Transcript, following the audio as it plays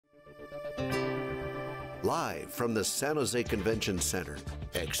Live from the San Jose Convention Center,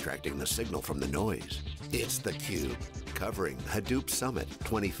 extracting the signal from the noise, it's theCUBE, covering Hadoop Summit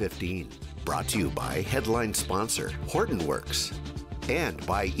 2015. Brought to you by headline sponsor Hortonworks, and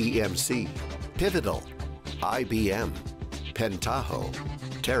by EMC, Pivotal, IBM, Pentaho,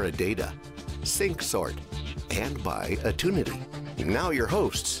 Teradata, SyncSort, and by Attunity. Now your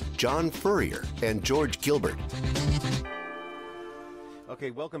hosts, John Furrier and George Gilbert. Okay,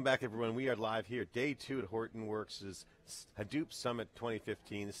 welcome back everyone. We are live here, day 2 at Hortonworks' Hadoop Summit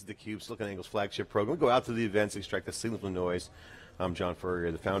 2015. This is theCUBE, SiliconANGLE's flagship program. We go out to the events, extract the signal from the noise. I'm John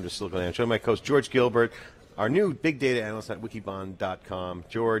Furrier, the founder of SiliconANGLE. Join my co-host George Gilbert, our new big data analyst at wikibon.com.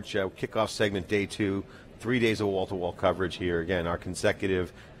 George, kickoff segment day 2, 3 days of wall-to-wall coverage here. Again, our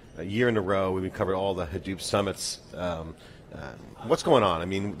consecutive year in a row, we've covered all the Hadoop Summits. What's going on? I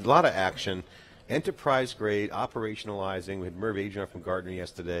mean, a lot of action. Enterprise grade, operationalizing. We had Merv Adrian from Gartner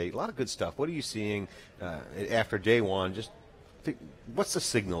yesterday. A lot of good stuff. What are you seeing after day 1? Just what's the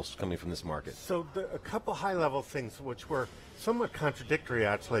signals coming from this market? So a couple high-level things which were somewhat contradictory,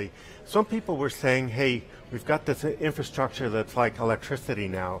 actually. Some people were saying, hey, we've got this infrastructure that's like electricity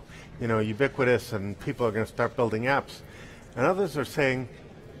now, you know, ubiquitous, and people are going to start building apps. And others are saying,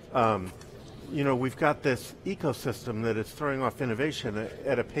 you know, we've got this ecosystem that is throwing off innovation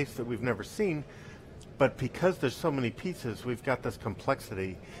at a pace that we've never seen, but because there's so many pieces, we've got this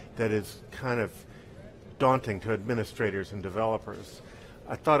complexity that is kind of daunting to administrators and developers.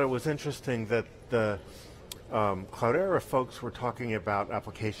 I thought it was interesting that the Cloudera folks were talking about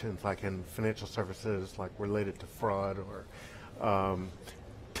applications like in financial services, like related to fraud or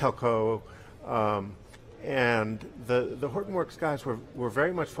telco, and the Hortonworks guys were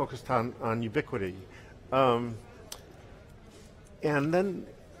very much focused on ubiquity. And then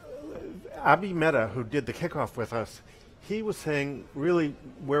Abhi Mehta, who did the kickoff with us, he was saying really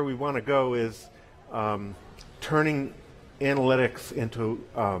where we want to go is turning analytics into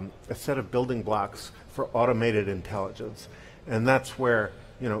a set of building blocks for automated intelligence. And that's where,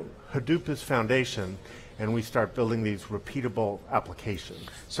 you know, Hadoop is foundation, and we start building these repeatable applications.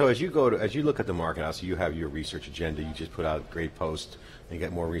 So as you look at the market, also you have your research agenda. You just put out a great post. You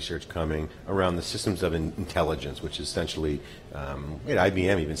get more research coming around the systems of intelligence, which is essentially,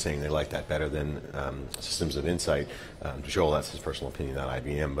 IBM even saying they like that better than systems of insight. Joel, that's his personal opinion, not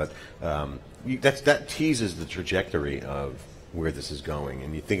IBM, but that teases the trajectory of where this is going.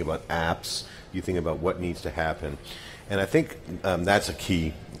 And you think about apps, you think about what needs to happen, and I think that's a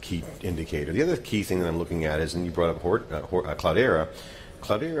key indicator. The other key thing that I'm looking at is, and you brought up Cloudera.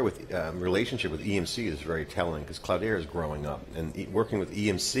 Cloudera with relationship with EMC is very telling, because Cloudera is growing up, and working with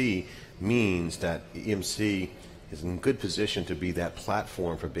EMC means that EMC is in good position to be that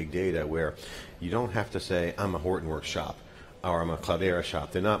platform for big data where you don't have to say, I'm a Hortonworks shop or I'm a Cloudera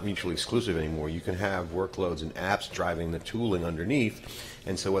shop. They're not mutually exclusive anymore. You can have workloads and apps driving the tooling underneath.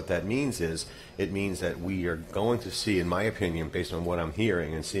 And so what that means is, it means that we are going to see, in my opinion, based on what I'm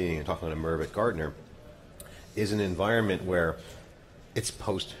hearing and seeing and talking to Merv at Gartner, is an environment where it's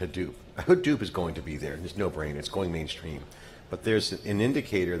post-Hadoop. Hadoop is going to be there. There's no brainer. It's going mainstream. But there's an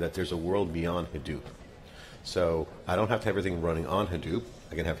indicator that there's a world beyond Hadoop. So I don't have to have everything running on Hadoop.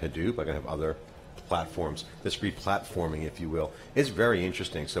 I can have Hadoop. I can have other platforms. This re-platforming, if you will, is very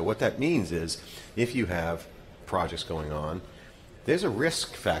interesting. So what that means is, if you have projects going on, there's a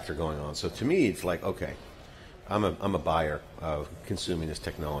risk factor going on. So to me, it's like, okay, I'm a buyer of consuming this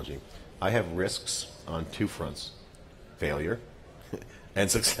technology. I have risks on 2 fronts: failure and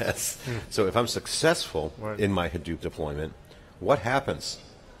success. So if I'm successful in my Hadoop deployment, what happens?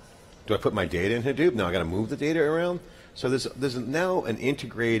 Do I put my data in Hadoop? Now I got to move the data around. So there's now an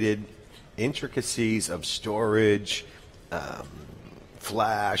integrated intricacies of storage,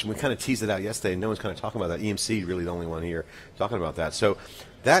 flash, and we kind of teased it out yesterday, and no one's kind of talking about that. EMC really the only one here talking about that. So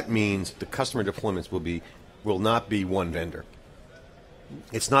that means the customer deployments will not be one vendor.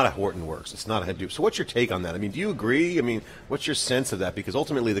 It's not a Hortonworks. It's not a Hadoop. So what's your take on that? I mean, do you agree? I mean, what's your sense of that? Because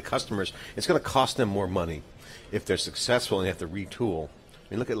ultimately the customers, it's going to cost them more money if they're successful and they have to retool.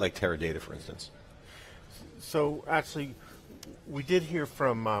 I mean, look at like Teradata, for instance. So actually, we did hear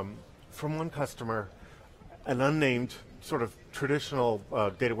from one customer, an unnamed sort of traditional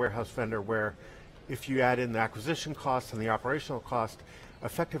data warehouse vendor, where if you add in the acquisition cost and the operational cost,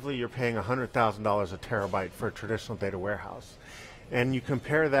 effectively you're paying $100,000 a terabyte for a traditional data warehouse. And you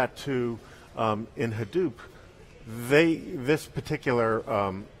compare that to, in Hadoop, this particular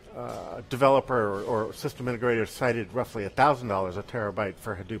developer or system integrator cited roughly $1,000 a terabyte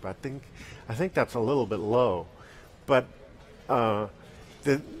for Hadoop. I think that's a little bit low, but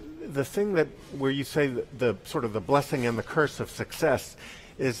the thing that where you say the sort of the blessing and the curse of success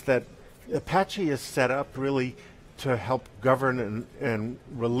is that Apache is set up really to help govern and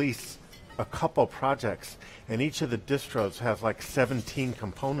release a couple projects, and each of the distros has like 17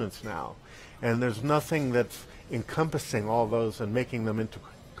 components now, and there's nothing that's encompassing all those and making them into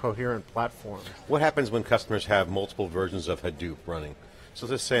coherent platforms. What happens when customers have multiple versions of Hadoop running? So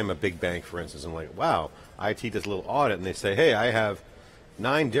let's say I'm a big bank, for instance, and I'm like, wow, IT does a little audit, and they say, hey, I have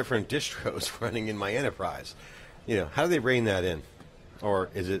 9 different distros running in my enterprise. You know, how do they rein that in? Or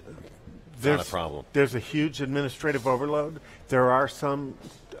is it not a problem? There's a huge administrative overload. There are some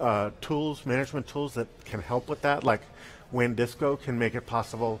tools, management tools that can help with that, like WANDisco can make it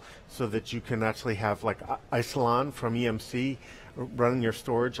possible so that you can actually have like Isilon from EMC running your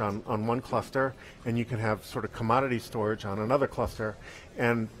storage on one cluster, and you can have sort of commodity storage on another cluster.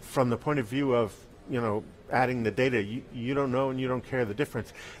 And from the point of view of, you know, adding the data, you don't know and you don't care the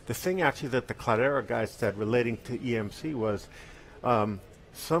difference. The thing actually that the Cloudera guys said relating to EMC was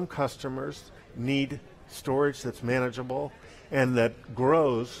some customers need storage that's manageable and that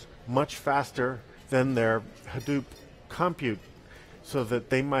grows much faster than their Hadoop compute, so that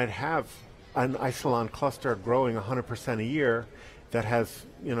they might have an Isilon cluster growing 100% a year that has,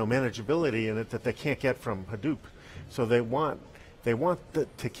 you know, manageability in it that they can't get from Hadoop. So they want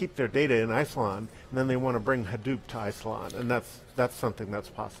to keep their data in Isilon, and then they want to bring Hadoop to Isilon, and that's something that's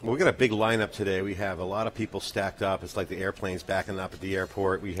possible. Well, we got a big lineup today. We have a lot of people stacked up. It's like the airplanes backing up at the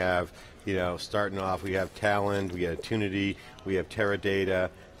airport. We have, you know, starting off, we have Talend, we have Tunity, we have Teradata,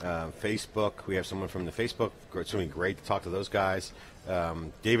 Facebook. We have someone from the Facebook. It's going to be great to talk to those guys.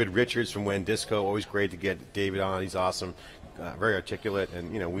 David Richards from WANDisco. Always great to get David on. He's awesome, very articulate,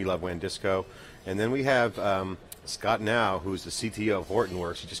 and you know we love WANDisco. And then we have Scott Now, who's the CTO of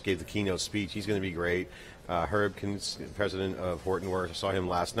Hortonworks. He just gave the keynote speech. He's going to be great. Herb Kins, president of Hortonworks. I saw him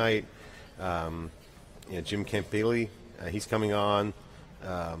last night. You know, Jim Campbell, he's coming on.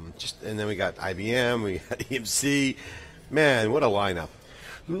 And then we got IBM. We got EMC. Man, what a lineup!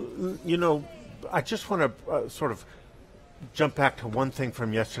 You know, I just want to sort of jump back to one thing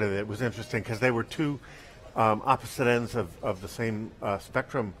from yesterday that was interesting, because they were two opposite ends of the same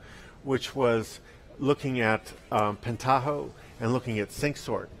spectrum, which was looking at Pentaho and looking at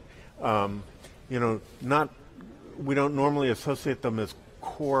SyncSort. You know, we don't normally associate them as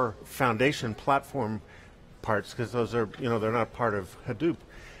core foundation platform parts, because those are, you know, they're not part of Hadoop.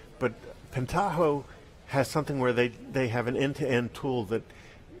 But Pentaho has something where they have an end-to-end tool that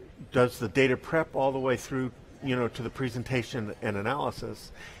does the data prep all the way through, you know, to the presentation and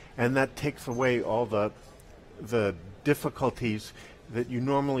analysis, and that takes away all the difficulties that you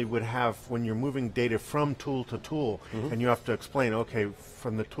normally would have when you're moving data from tool to tool, and you have to explain, okay,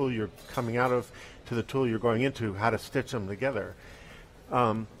 from the tool you're coming out of to the tool you're going into, how to stitch them together.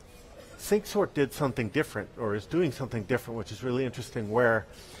 SyncSort did something different, or is doing something different, which is really interesting, where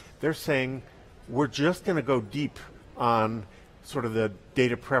they're saying we're just going to go deep on sort of the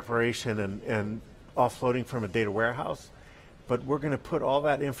data preparation and offloading from a data warehouse, but we're going to put all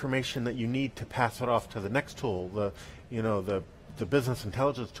that information that you need to pass it off to the next tool, the business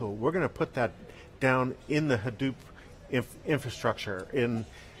intelligence tool. We're going to put that down in the Hadoop infrastructure. In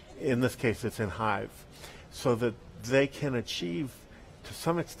this case, it's in Hive, so that they can achieve, to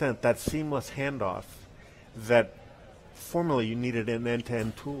some extent, that seamless handoff that formerly you needed an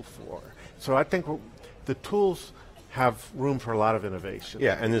end-to-end tool for. So I think the tools have room for a lot of innovation.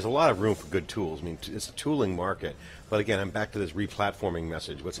 Yeah, and there's a lot of room for good tools. I mean, it's a tooling market. But again, I'm back to this replatforming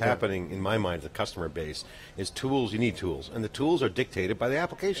message. What's happening in my mind, the customer base, is tools. You need tools, and the tools are dictated by the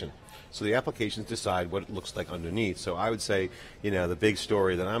application. So the applications decide what it looks like underneath. So I would say, you know, the big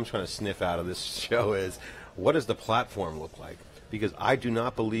story that I'm trying to sniff out of this show is, what does the platform look like? Because I do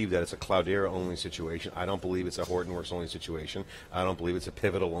not believe that it's a Cloudera only situation. I don't believe it's a Hortonworks only situation. I don't believe it's a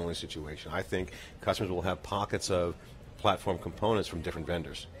Pivotal only situation. I think customers will have pockets of platform components from different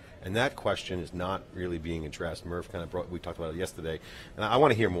vendors. And that question is not really being addressed. Murph kind of we talked about it yesterday. And I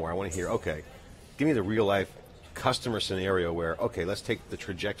want to hear more. I want to hear, okay, give me the real life customer scenario where, okay, let's take the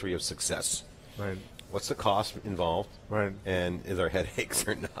trajectory of success. Right. What's the cost involved? Right. And is there headaches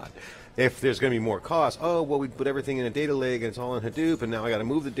or not? If there's going to be more cost, oh, well, we put everything in a data lake and it's all in Hadoop, and now I got to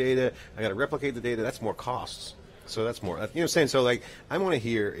move the data, I got to replicate the data, that's more costs. So that's more, you know what I'm saying? So like, I want to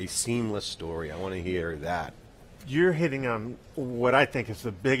hear a seamless story. I want to hear that. You're hitting on what I think is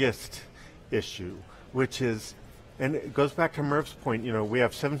the biggest issue, which is, and it goes back to Murph's point, you know, we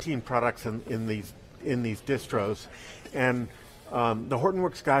have 17 products in these distros, and the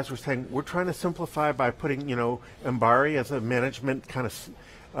Hortonworks guys were saying, we're trying to simplify by putting, you know, Embari as a management kind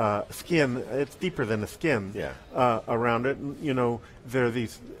of skin. It's deeper than a skin around it. And, you know, there are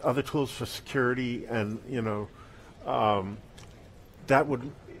these other tools for security, and, you know, that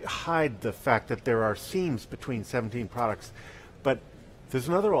would hide the fact that there are seams between 17 products. But there's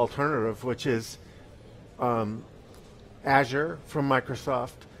another alternative, which is Azure from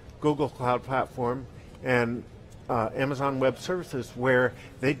Microsoft, Google Cloud Platform, and Amazon Web Services, where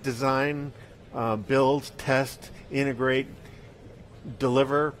they design, build, test, integrate,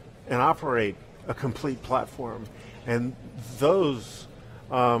 deliver, and operate a complete platform. And those,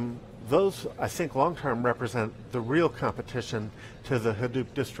 I think, long-term represent the real competition to the Hadoop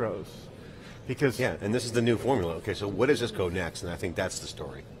distros. Because yeah, and this is the new formula. Okay, so what does this go next? And I think that's the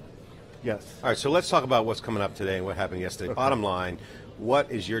story. yes. All right, so let's talk about what's coming up today and what happened yesterday. Okay. Bottom line,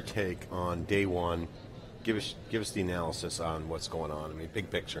 what is your take on day one? Give us the analysis on what's going on. I mean,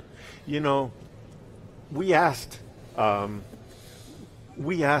 big picture. You know, we asked about,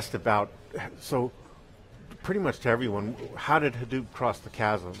 so pretty much to everyone, how did Hadoop cross the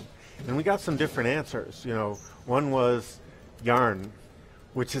chasm? And we got some different answers. You know, one was Yarn,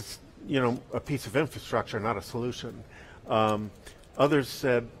 which is, you know, a piece of infrastructure, not a solution. Others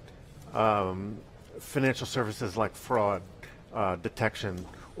said financial services like fraud detection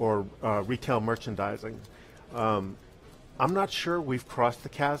or retail merchandising. I'm not sure we've crossed the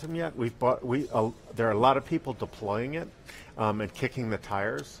chasm yet. There are a lot of people deploying it and kicking the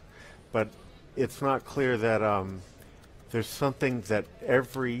tires, but it's not clear that there's something that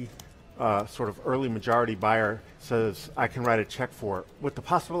every sort of early majority buyer says, I can write a check for, with the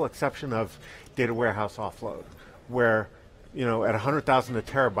possible exception of data warehouse offload, where, you know, at 100,000 a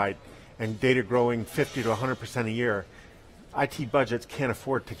terabyte and data growing 50 to 100% a year, IT budgets can't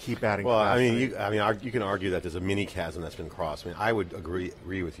afford to keep adding capacity. I mean, you can argue that there's a mini chasm that's been crossed. I mean, I would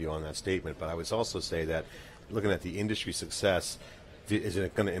agree with you on that statement, but I would also say that looking at the industry success, is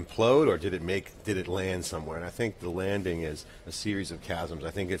it going to implode, or did it land somewhere? And I think the landing is a series of chasms.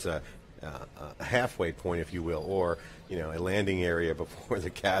 I think it's a halfway point, if you will, or, you know, a landing area before the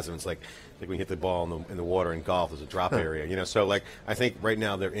chasm. It's like when you hit the ball in the water in golf, there's a drop area. You know, so like I think right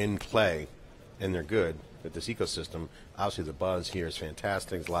now they're in play, and they're good. But this ecosystem, obviously the buzz here is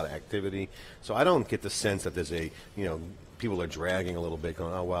fantastic. There's a lot of activity. So I don't get the sense that there's a, you know, people are dragging a little bit,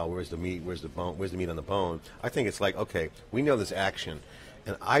 going, oh wow, where's the meat? Where's the bone? Where's the meat on the bone? I think it's like, okay, we know this action,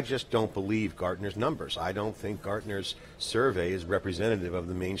 and I just don't believe Gartner's numbers. I don't think Gartner's survey is representative of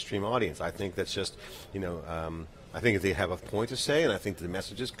the mainstream audience. I think that's just, you know, I think if they have a point to say, and I think the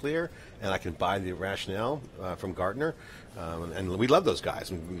message is clear, and I can buy the rationale from Gartner, and we love those guys,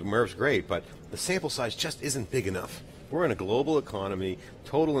 and Merv's great, but the sample size just isn't big enough. We're in a global economy,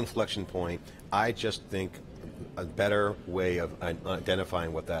 total inflection point. I just think a better way of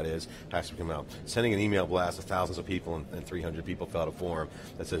identifying what that is has to come out. Sending an email blast to thousands of people and 300 people fill out a form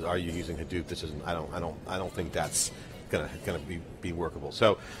that says, "Are you using Hadoop?" This isn't. I don't think that's gonna be workable.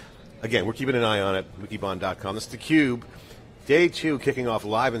 So, again, we're keeping an eye on it. Wikibon.com. This is theCUBE, day 2, kicking off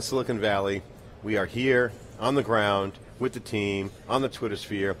live in Silicon Valley. We are here on the ground with the team on the Twitter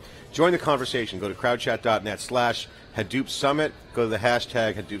sphere. Join the conversation. Go to crowdchat.net/Hadoop Summit. Go to the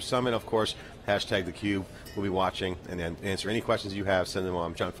hashtag Hadoop Summit, of course, hashtag theCUBE. We'll be watching and answer any questions you have. Send them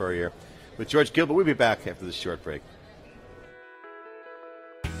on. I'm John Furrier with George Gilbert. We'll be back after this short break.